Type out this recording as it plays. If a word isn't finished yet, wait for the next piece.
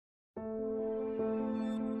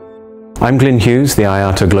I'm Glyn Hughes, the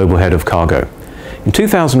IATA Global Head of Cargo. In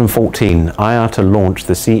 2014, IATA launched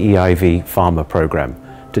the CEIV Farmer program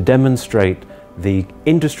to demonstrate the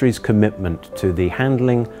industry's commitment to the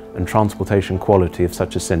handling and transportation quality of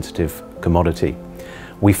such a sensitive commodity.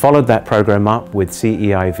 We followed that program up with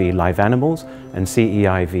CEIV Live Animals and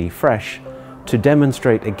CEIV Fresh to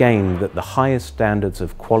demonstrate again that the highest standards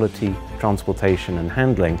of quality, transportation and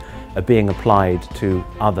handling are being applied to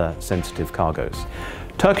other sensitive cargoes.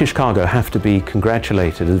 Turkish Cargo have to be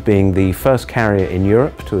congratulated as being the first carrier in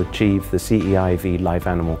Europe to achieve the CEIV Live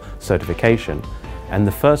Animal certification and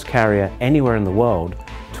the first carrier anywhere in the world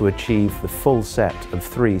to achieve the full set of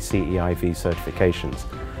 3 CEIV certifications.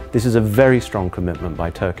 This is a very strong commitment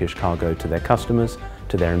by Turkish Cargo to their customers,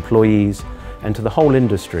 to their employees and to the whole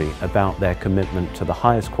industry about their commitment to the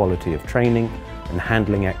highest quality of training and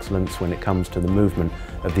handling excellence when it comes to the movement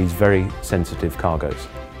of these very sensitive cargoes.